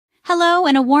Hello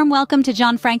and a warm welcome to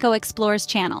Gianfranco Explores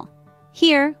channel.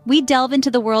 Here, we delve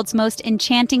into the world's most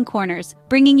enchanting corners,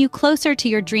 bringing you closer to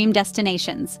your dream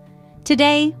destinations.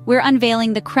 Today, we're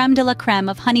unveiling the creme de la creme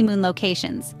of honeymoon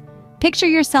locations. Picture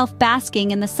yourself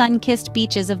basking in the sun-kissed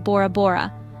beaches of Bora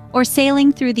Bora, or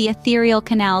sailing through the ethereal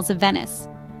canals of Venice.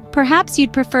 Perhaps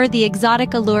you'd prefer the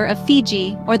exotic allure of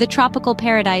Fiji or the tropical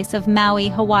paradise of Maui,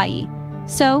 Hawaii.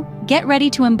 So, get ready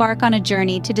to embark on a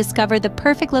journey to discover the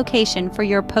perfect location for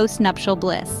your post-nuptial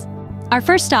bliss. Our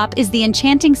first stop is the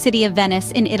enchanting city of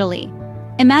Venice in Italy.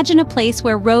 Imagine a place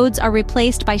where roads are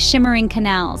replaced by shimmering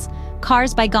canals,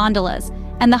 cars by gondolas,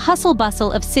 and the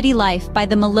hustle-bustle of city life by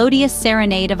the melodious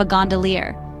serenade of a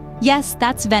gondolier. Yes,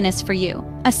 that's Venice for you,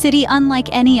 a city unlike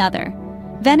any other.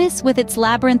 Venice, with its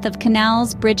labyrinth of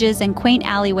canals, bridges, and quaint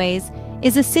alleyways,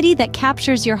 is a city that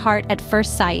captures your heart at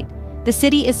first sight. The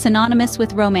city is synonymous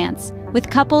with romance,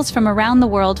 with couples from around the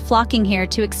world flocking here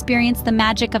to experience the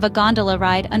magic of a gondola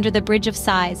ride under the Bridge of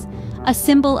Sighs, a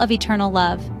symbol of eternal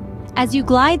love. As you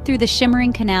glide through the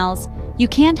shimmering canals, you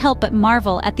can't help but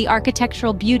marvel at the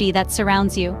architectural beauty that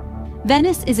surrounds you.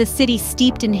 Venice is a city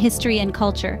steeped in history and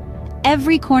culture.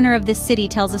 Every corner of this city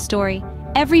tells a story,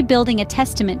 every building a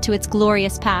testament to its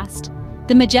glorious past.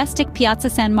 The majestic Piazza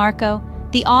San Marco,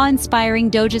 the awe-inspiring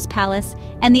Doge's Palace,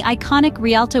 and the iconic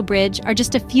Rialto Bridge are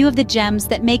just a few of the gems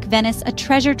that make Venice a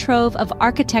treasure trove of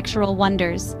architectural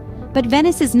wonders. But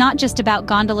Venice is not just about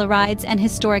gondola rides and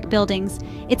historic buildings.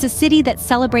 It's a city that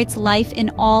celebrates life in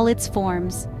all its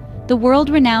forms. The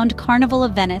world-renowned Carnival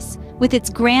of Venice, with its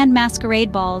grand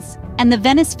masquerade balls, and the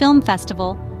Venice Film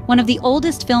Festival, one of the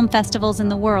oldest film festivals in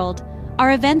the world,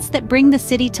 are events that bring the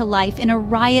city to life in a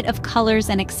riot of colors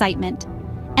and excitement.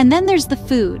 And then there's the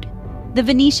food. The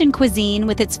Venetian cuisine,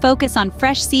 with its focus on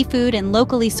fresh seafood and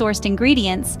locally sourced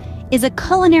ingredients, is a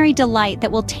culinary delight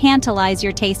that will tantalize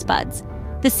your taste buds.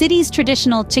 The city's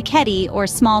traditional cicchetti, or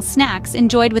small snacks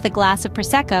enjoyed with a glass of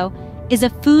Prosecco, is a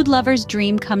food lover's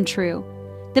dream come true.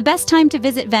 The best time to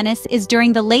visit Venice is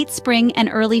during the late spring and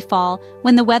early fall,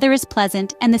 when the weather is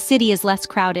pleasant and the city is less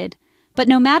crowded. But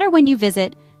no matter when you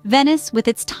visit, Venice, with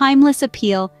its timeless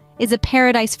appeal, is a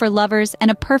paradise for lovers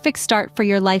and a perfect start for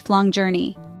your lifelong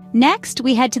journey. Next,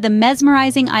 we head to the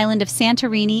mesmerizing island of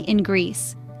Santorini in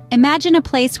Greece. Imagine a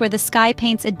place where the sky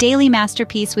paints a daily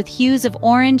masterpiece with hues of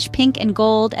orange, pink, and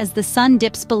gold as the sun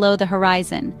dips below the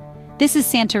horizon. This is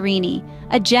Santorini,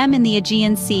 a gem in the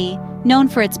Aegean Sea, known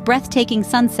for its breathtaking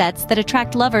sunsets that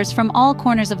attract lovers from all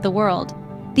corners of the world.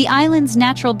 The island's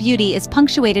natural beauty is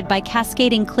punctuated by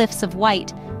cascading cliffs of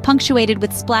white, punctuated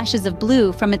with splashes of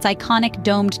blue from its iconic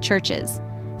domed churches.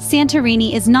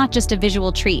 Santorini is not just a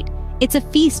visual treat. It's a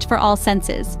feast for all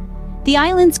senses. The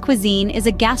island's cuisine is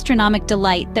a gastronomic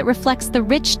delight that reflects the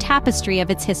rich tapestry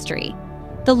of its history.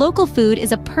 The local food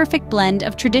is a perfect blend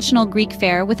of traditional Greek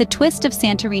fare with a twist of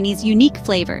Santorini's unique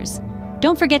flavors.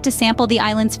 Don't forget to sample the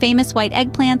island's famous white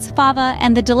eggplants, fava,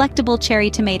 and the delectable cherry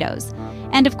tomatoes.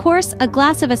 And of course, a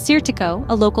glass of Assyrtiko,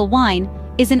 a local wine,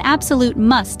 is an absolute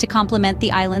must to complement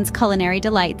the island's culinary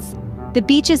delights. The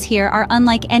beaches here are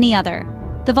unlike any other.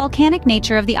 The volcanic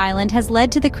nature of the island has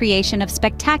led to the creation of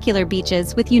spectacular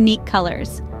beaches with unique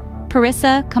colors.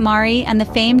 Parissa, Kamari, and the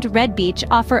famed Red Beach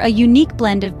offer a unique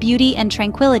blend of beauty and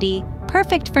tranquility,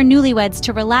 perfect for newlyweds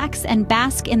to relax and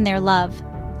bask in their love.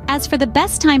 As for the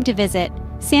best time to visit,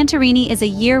 Santorini is a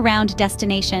year-round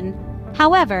destination.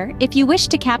 However, if you wish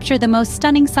to capture the most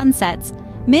stunning sunsets,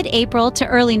 mid-April to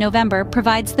early November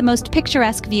provides the most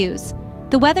picturesque views.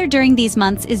 The weather during these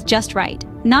months is just right,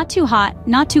 not too hot,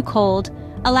 not too cold,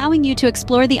 allowing you to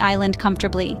explore the island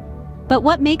comfortably. But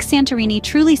what makes Santorini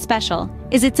truly special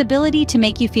is its ability to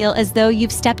make you feel as though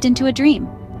you've stepped into a dream.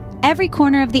 Every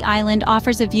corner of the island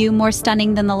offers a view more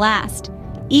stunning than the last.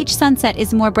 Each sunset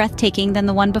is more breathtaking than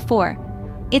the one before.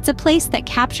 It's a place that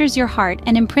captures your heart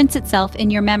and imprints itself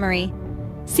in your memory.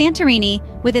 Santorini,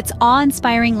 with its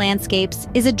awe-inspiring landscapes,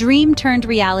 is a dream turned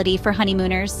reality for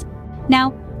honeymooners.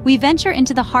 Now, we venture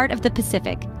into the heart of the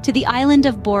Pacific, to the island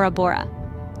of Bora Bora.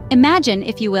 Imagine,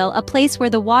 if you will, a place where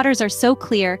the waters are so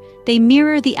clear they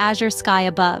mirror the azure sky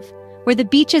above, where the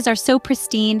beaches are so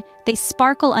pristine they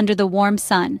sparkle under the warm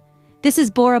sun. This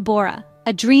is Bora Bora,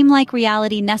 a dreamlike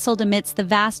reality nestled amidst the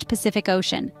vast Pacific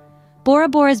Ocean. Bora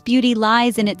Bora's beauty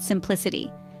lies in its simplicity.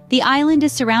 The island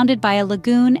is surrounded by a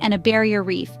lagoon and a barrier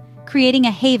reef, creating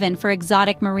a haven for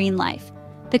exotic marine life.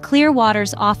 The clear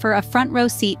waters offer a front-row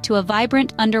seat to a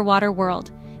vibrant underwater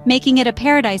world, making it a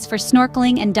paradise for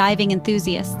snorkeling and diving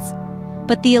enthusiasts.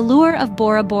 But the allure of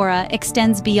Bora Bora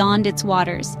extends beyond its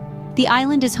waters. The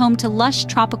island is home to lush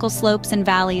tropical slopes and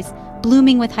valleys,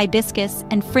 blooming with hibiscus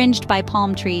and fringed by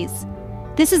palm trees.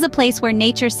 This is a place where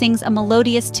nature sings a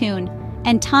melodious tune,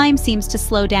 and time seems to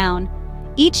slow down.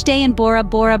 Each day in Bora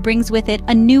Bora brings with it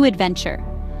a new adventure.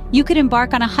 You could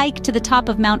embark on a hike to the top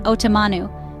of Mount Otomanu,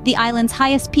 the island's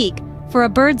highest peak, for a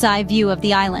bird's-eye view of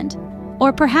the island.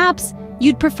 Or perhaps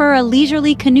you'd prefer a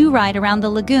leisurely canoe ride around the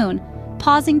lagoon,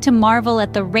 pausing to marvel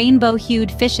at the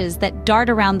rainbow-hued fishes that dart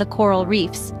around the coral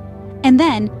reefs. And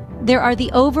then, there are the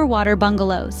overwater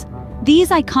bungalows. These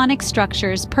iconic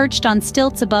structures, perched on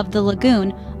stilts above the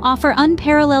lagoon, offer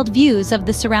unparalleled views of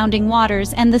the surrounding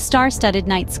waters and the star-studded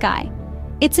night sky.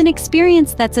 It's an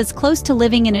experience that's as close to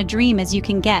living in a dream as you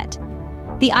can get.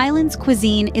 The island's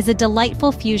cuisine is a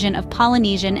delightful fusion of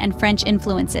Polynesian and French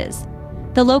influences.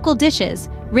 The local dishes,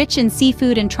 rich in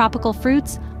seafood and tropical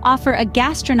fruits, offer a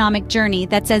gastronomic journey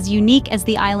that's as unique as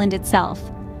the island itself.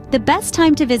 The best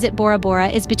time to visit Bora Bora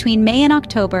is between May and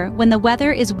October, when the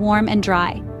weather is warm and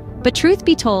dry. But truth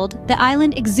be told, the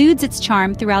island exudes its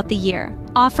charm throughout the year,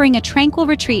 offering a tranquil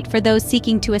retreat for those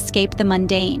seeking to escape the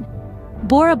mundane.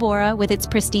 Bora Bora, with its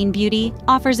pristine beauty,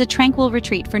 offers a tranquil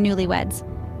retreat for newlyweds.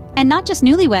 And not just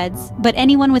newlyweds, but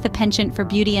anyone with a penchant for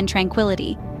beauty and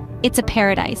tranquility. It's a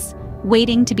paradise,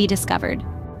 waiting to be discovered.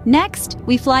 Next,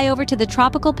 we fly over to the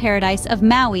tropical paradise of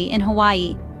Maui in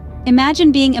Hawaii.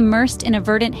 Imagine being immersed in a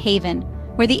verdant haven,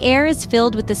 where the air is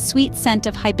filled with the sweet scent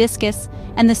of hibiscus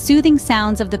and the soothing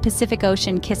sounds of the Pacific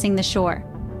Ocean kissing the shore.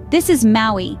 This is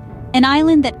Maui, an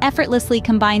island that effortlessly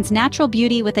combines natural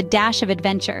beauty with a dash of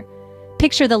adventure.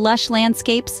 Picture the lush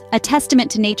landscapes, a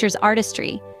testament to nature's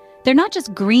artistry. They're not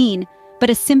just green,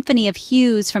 but a symphony of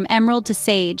hues from emerald to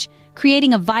sage,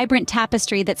 creating a vibrant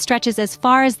tapestry that stretches as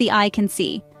far as the eye can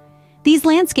see. These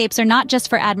landscapes are not just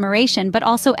for admiration, but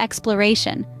also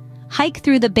exploration. Hike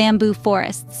through the bamboo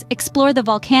forests, explore the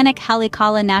volcanic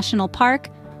Haleakala National Park,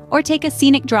 or take a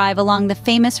scenic drive along the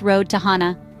famous road to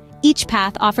Hana. Each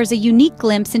path offers a unique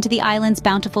glimpse into the island's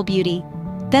bountiful beauty.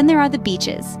 Then there are the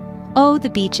beaches. Oh, the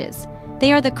beaches.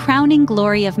 They are the crowning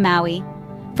glory of Maui.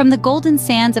 From the golden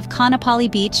sands of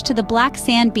Kaanapali Beach to the black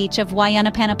sand beach of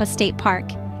Waihanapanapa State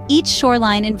Park, each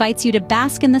shoreline invites you to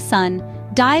bask in the sun,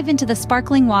 dive into the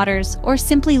sparkling waters, or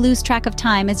simply lose track of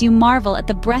time as you marvel at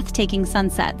the breathtaking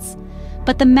sunsets.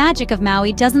 But the magic of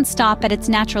Maui doesn't stop at its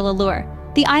natural allure.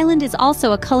 The island is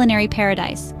also a culinary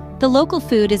paradise. The local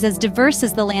food is as diverse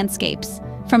as the landscapes.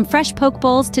 From fresh poke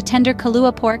bowls to tender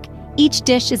kalua pork, each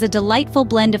dish is a delightful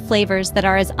blend of flavors that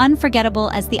are as unforgettable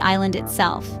as the island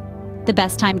itself. The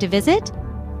best time to visit?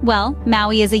 Well,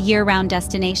 Maui is a year-round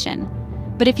destination.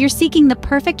 But if you're seeking the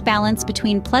perfect balance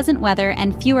between pleasant weather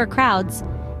and fewer crowds,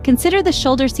 consider the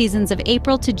shoulder seasons of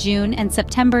April to June and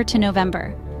September to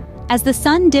November. As the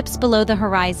sun dips below the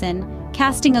horizon,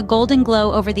 casting a golden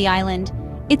glow over the island,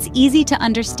 it's easy to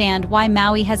understand why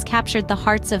Maui has captured the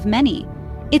hearts of many.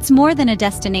 It's more than a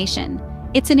destination.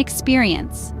 It's an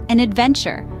experience, an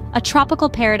adventure, a tropical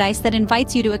paradise that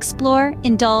invites you to explore,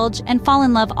 indulge, and fall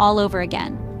in love all over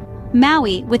again.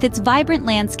 Maui, with its vibrant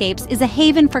landscapes, is a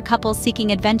haven for couples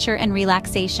seeking adventure and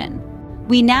relaxation.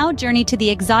 We now journey to the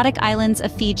exotic islands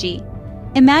of Fiji.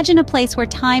 Imagine a place where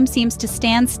time seems to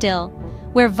stand still,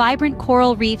 where vibrant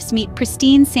coral reefs meet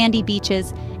pristine sandy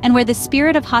beaches, and where the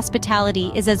spirit of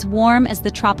hospitality is as warm as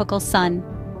the tropical sun.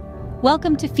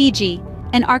 Welcome to Fiji,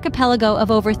 an archipelago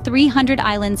of over 300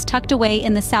 islands tucked away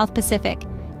in the South Pacific,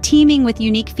 teeming with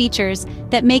unique features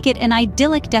that make it an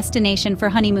idyllic destination for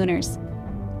honeymooners.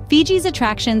 Fiji's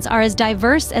attractions are as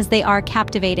diverse as they are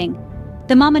captivating.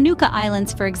 The Mamanuca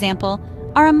Islands, for example,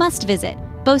 are a must-visit,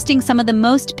 boasting some of the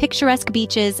most picturesque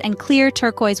beaches and clear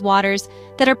turquoise waters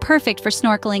that are perfect for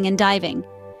snorkeling and diving.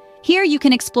 Here you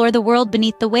can explore the world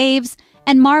beneath the waves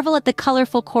and marvel at the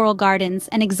colorful coral gardens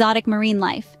and exotic marine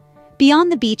life.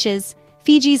 Beyond the beaches,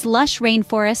 Fiji's lush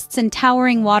rainforests and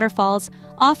towering waterfalls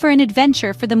offer an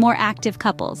adventure for the more active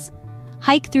couples.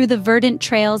 Hike through the verdant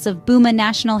trails of Buma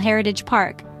National Heritage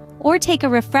Park, or take a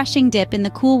refreshing dip in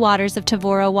the cool waters of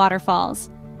Tavoro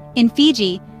waterfalls. In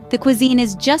Fiji, the cuisine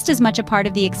is just as much a part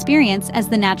of the experience as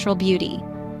the natural beauty.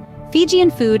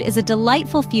 Fijian food is a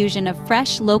delightful fusion of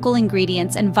fresh, local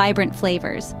ingredients and vibrant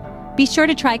flavors. Be sure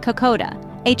to try kokoda,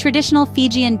 a traditional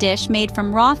Fijian dish made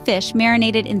from raw fish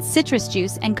marinated in citrus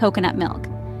juice and coconut milk.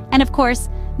 And of course,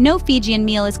 no Fijian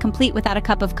meal is complete without a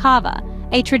cup of kava,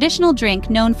 a traditional drink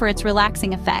known for its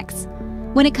relaxing effects.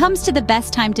 When it comes to the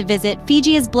best time to visit,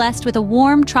 Fiji is blessed with a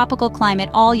warm, tropical climate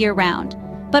all year round.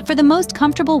 But for the most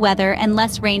comfortable weather and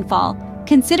less rainfall,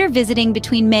 consider visiting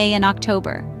between May and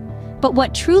October. But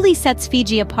what truly sets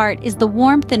Fiji apart is the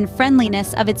warmth and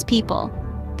friendliness of its people.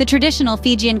 The traditional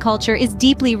Fijian culture is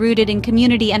deeply rooted in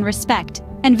community and respect,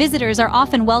 and visitors are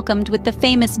often welcomed with the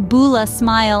famous Bula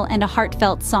smile and a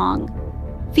heartfelt song.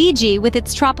 Fiji, with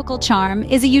its tropical charm,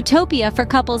 is a utopia for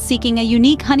couples seeking a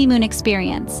unique honeymoon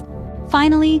experience.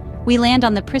 Finally, we land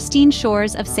on the pristine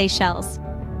shores of Seychelles.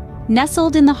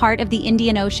 Nestled in the heart of the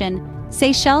Indian Ocean,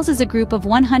 Seychelles is a group of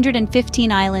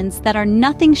 115 islands that are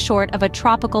nothing short of a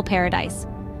tropical paradise.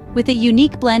 With a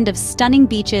unique blend of stunning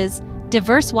beaches,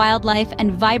 diverse wildlife,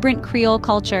 and vibrant Creole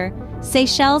culture,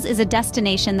 Seychelles is a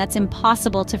destination that's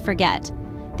impossible to forget.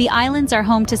 The islands are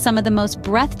home to some of the most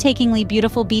breathtakingly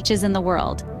beautiful beaches in the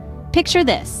world. Picture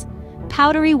this: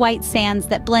 powdery white sands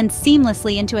that blend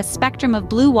seamlessly into a spectrum of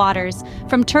blue waters,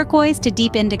 from turquoise to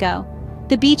deep indigo.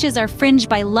 The beaches are fringed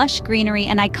by lush greenery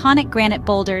and iconic granite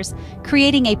boulders,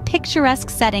 creating a picturesque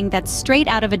setting that's straight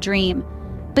out of a dream.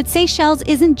 But Seychelles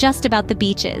isn't just about the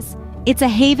beaches. It's a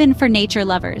haven for nature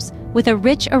lovers, with a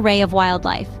rich array of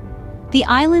wildlife. The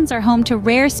islands are home to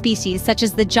rare species such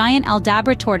as the giant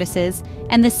Aldabra tortoises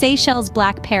and the Seychelles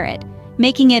black parrot,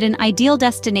 making it an ideal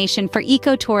destination for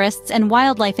eco-tourists and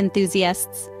wildlife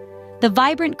enthusiasts. The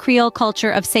vibrant Creole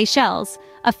culture of Seychelles,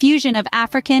 a fusion of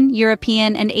African,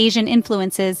 European, and Asian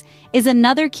influences, is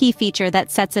another key feature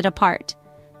that sets it apart.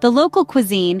 The local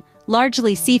cuisine,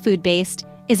 largely seafood-based,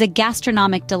 is a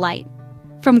gastronomic delight.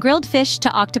 From grilled fish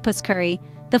to octopus curry,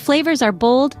 the flavors are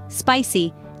bold,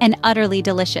 spicy, and utterly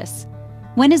delicious.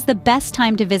 When is the best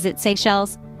time to visit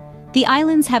Seychelles? The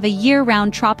islands have a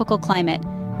year-round tropical climate,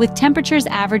 with temperatures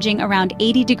averaging around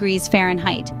 80 degrees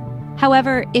Fahrenheit.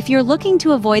 However, if you're looking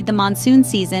to avoid the monsoon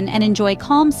season and enjoy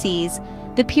calm seas,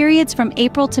 the periods from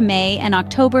April to May and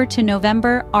October to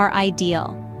November are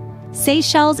ideal.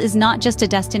 Seychelles is not just a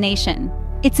destination,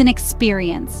 it's an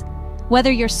experience.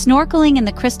 Whether you're snorkeling in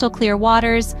the crystal-clear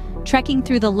waters, trekking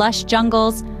through the lush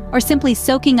jungles, or simply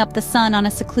soaking up the sun on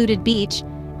a secluded beach,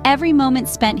 every moment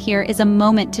spent here is a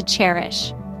moment to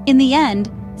cherish. In the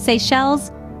end,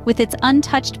 Seychelles, with its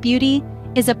untouched beauty,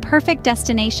 is a perfect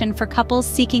destination for couples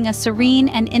seeking a serene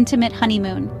and intimate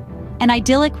honeymoon, an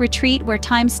idyllic retreat where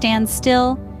time stands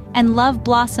still and love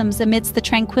blossoms amidst the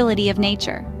tranquility of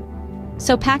nature.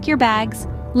 So pack your bags,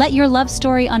 let your love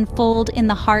story unfold in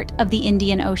the heart of the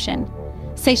Indian Ocean.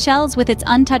 Seychelles, with its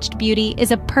untouched beauty,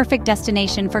 is a perfect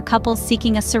destination for couples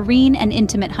seeking a serene and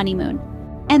intimate honeymoon.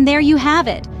 And there you have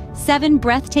it, 7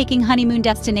 breathtaking honeymoon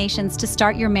destinations to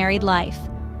start your married life.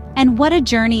 And what a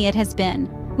journey it has been.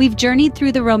 We've journeyed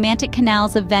through the romantic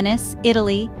canals of Venice,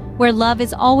 Italy, where love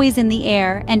is always in the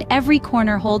air and every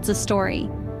corner holds a story.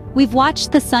 We've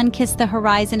watched the sun kiss the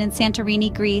horizon in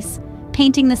Santorini, Greece,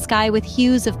 painting the sky with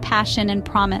hues of passion and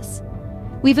promise.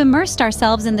 We've immersed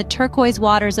ourselves in the turquoise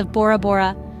waters of Bora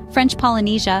Bora, French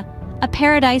Polynesia, a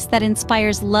paradise that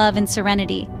inspires love and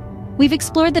serenity. We've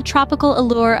explored the tropical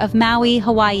allure of Maui,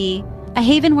 Hawaii, a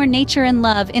haven where nature and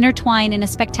love intertwine in a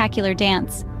spectacular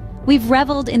dance. We've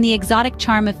reveled in the exotic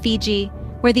charm of Fiji,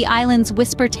 where the islands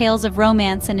whisper tales of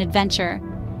romance and adventure.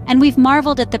 And we've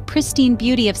marveled at the pristine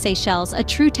beauty of Seychelles, a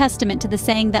true testament to the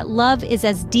saying that love is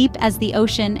as deep as the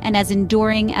ocean and as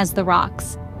enduring as the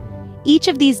rocks. Each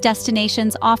of these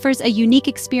destinations offers a unique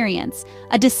experience,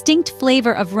 a distinct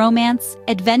flavor of romance,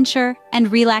 adventure,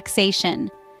 and relaxation.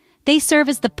 They serve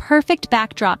as the perfect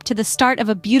backdrop to the start of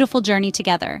a beautiful journey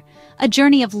together, a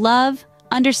journey of love,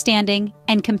 understanding,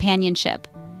 and companionship.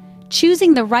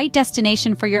 Choosing the right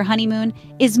destination for your honeymoon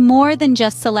is more than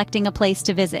just selecting a place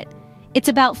to visit. It's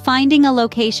about finding a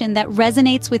location that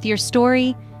resonates with your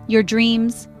story, your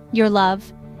dreams, your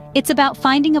love. It's about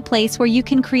finding a place where you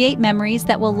can create memories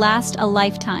that will last a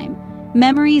lifetime,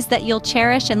 memories that you'll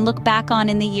cherish and look back on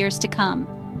in the years to come.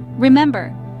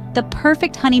 Remember, the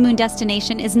perfect honeymoon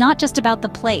destination is not just about the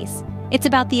place. It's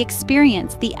about the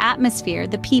experience, the atmosphere,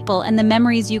 the people, and the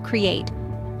memories you create.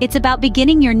 It's about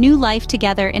beginning your new life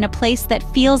together in a place that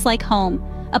feels like home,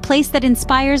 a place that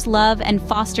inspires love and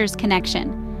fosters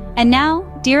connection. And now,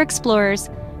 dear explorers,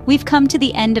 we've come to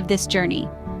the end of this journey.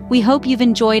 We hope you've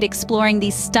enjoyed exploring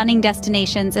these stunning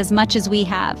destinations as much as we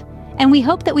have, and we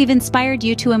hope that we've inspired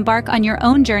you to embark on your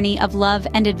own journey of love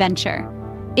and adventure.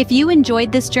 If you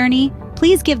enjoyed this journey,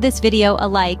 please give this video a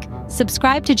like,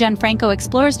 subscribe to Gianfranco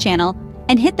Explores channel,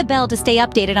 and hit the bell to stay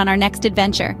updated on our next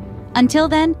adventure. Until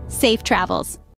then, safe travels.